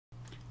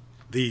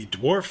the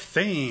Dwarf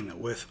Thane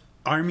with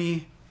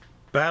Army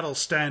Battle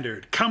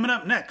Standard. Coming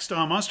up next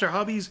on Monster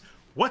Hobbies,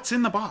 what's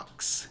in the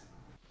box?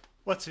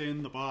 What's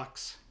in the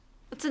box?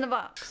 What's in the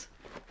box?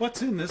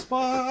 What's in this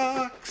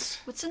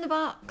box? What's in the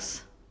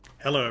box?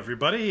 Hello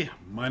everybody,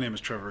 my name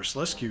is Trevor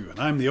Slescu and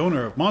I'm the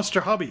owner of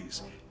Monster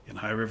Hobbies in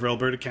High River,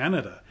 Alberta,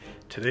 Canada.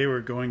 Today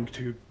we're going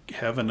to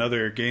have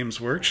another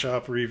Games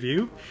Workshop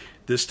review.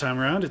 This time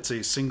around it's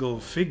a single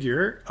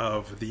figure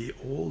of the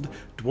old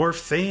Dwarf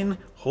Thane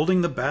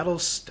holding the battle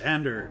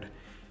standard.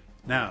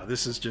 Now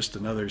this is just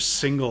another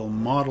single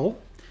model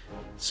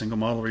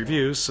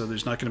review, so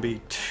there's not going to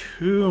be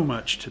too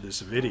much to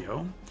this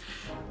video.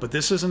 But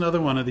this is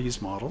another one of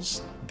these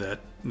models that,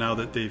 now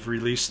that they've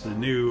released the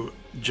new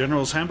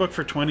General's Handbook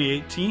for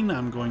 2018,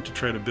 I'm going to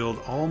try to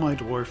build all my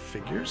dwarf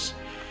figures.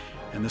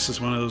 And this is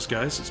one of those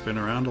guys that's been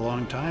around a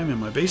long time in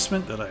my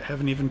basement that I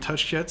haven't even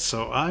touched yet,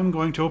 so I'm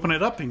going to open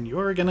it up and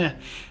you're gonna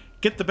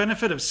get the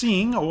benefit of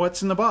seeing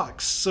what's in the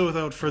box. So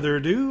without further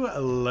ado,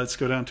 let's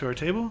go down to our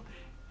table,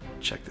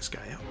 check this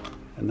guy out.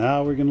 And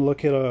now we're gonna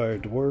look at our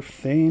Dwarf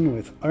Thane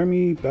with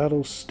Army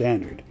Battle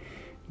Standard.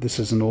 This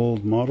is an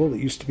old model that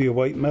used to be a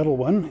white metal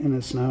one and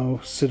is now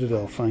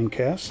Citadel fine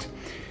cast.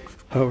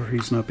 However,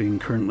 he's not being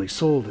currently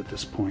sold at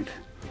this point.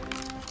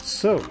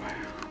 So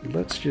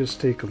let's just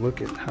take a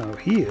look at how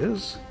he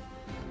is.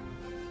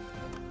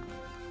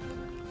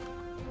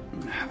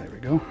 There we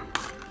go.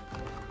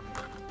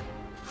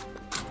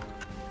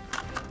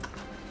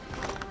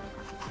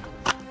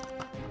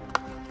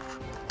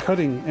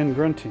 Cutting and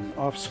grunting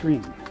off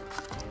screen.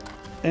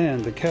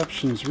 And the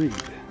captions read.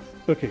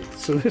 Okay,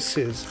 so this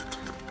is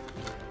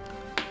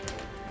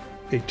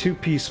a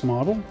two-piece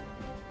model,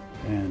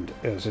 and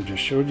as I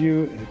just showed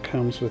you, it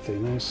comes with a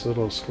nice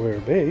little square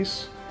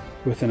base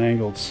with an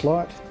angled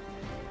slot,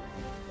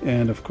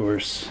 and of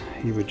course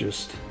he would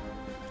just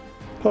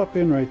pop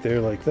in right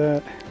there like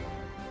that,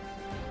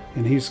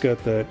 and he's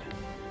got that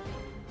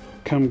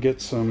come get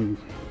some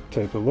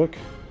type of look.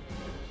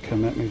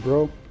 Come at me,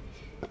 bro.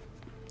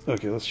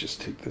 Okay, let's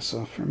just take this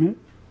off for a minute.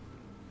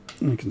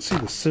 And you can see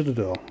the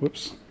Citadel,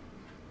 whoops,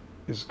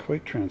 is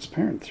quite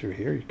transparent through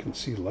here. You can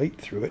see light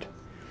through it.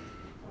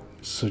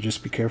 So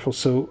just be careful.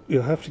 So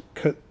you'll have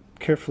to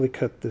carefully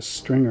cut this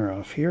stringer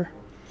off here.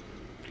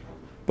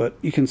 But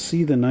you can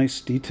see the nice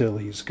detail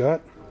he's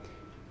got.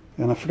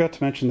 And I forgot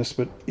to mention this,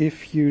 but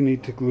if you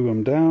need to glue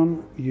him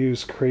down,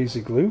 use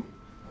crazy glue.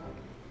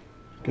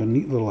 Got a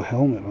neat little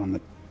helmet on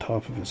the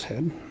top of his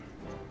head.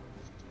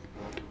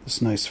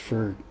 This nice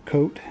fur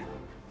coat.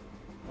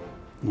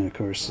 And of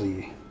course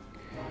the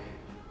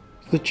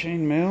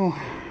chainmail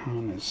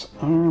on his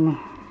arm.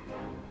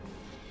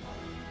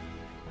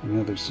 And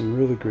now there's some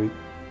really great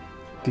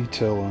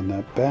detail on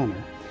that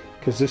banner,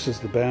 because this is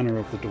the banner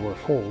of the dwarf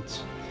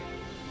holds.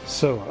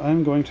 So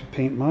I'm going to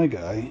paint my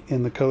guy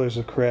in the colors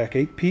of Crack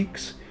 8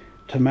 Peaks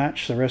to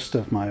match the rest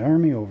of my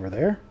army over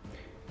there,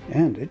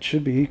 and it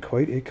should be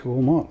quite a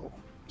cool model.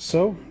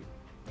 So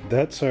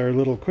that's our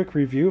little quick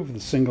review of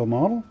the single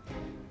model,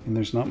 and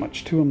there's not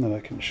much to him that I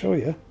can show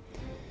you.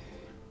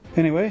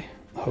 Anyway,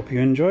 hope you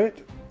enjoy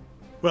it.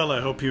 Well,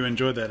 I hope you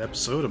enjoyed that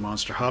episode of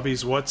Monster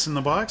Hobbies What's in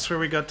the Box, where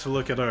we got to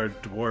look at our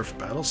Dwarf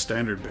Battle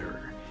Standard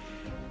Bearer.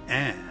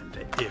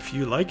 And if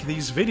you like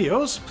these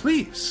videos,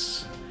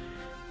 please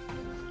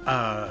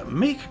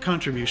make a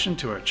contribution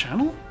to our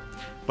channel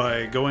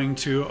by going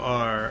to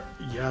our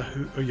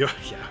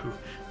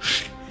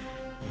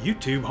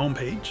YouTube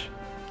homepage.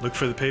 Look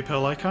for the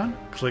PayPal icon,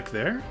 click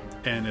there,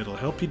 and it'll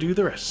help you do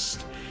the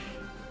rest.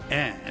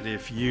 And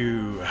if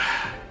you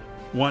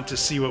want to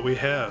see what we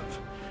have,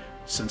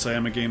 since I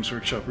am a Games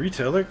Workshop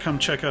retailer, come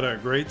check out our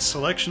great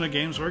selection of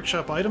Games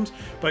Workshop items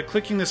by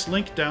clicking this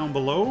link down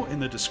below in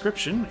the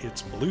description.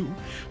 It's blue,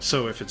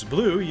 so if it's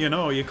blue, you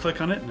know, you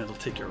click on it and it'll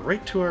take you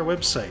right to our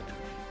website.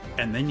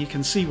 And then you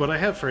can see what I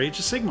have for Age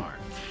of Sigmar.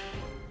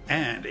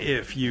 And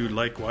if you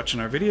like watching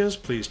our videos,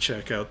 please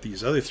check out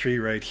these other three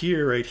right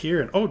here,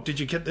 and oh, did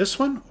you get this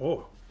one?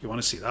 Oh, you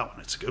want to see that one?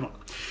 It's a good one.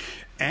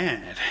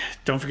 And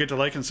don't forget to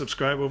like and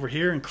subscribe over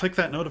here and click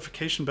that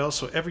notification bell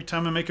so every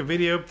time I make a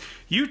video,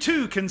 you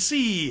too can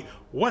see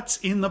what's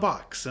in the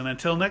box. And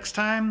until next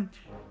time,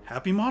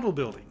 happy model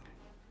building.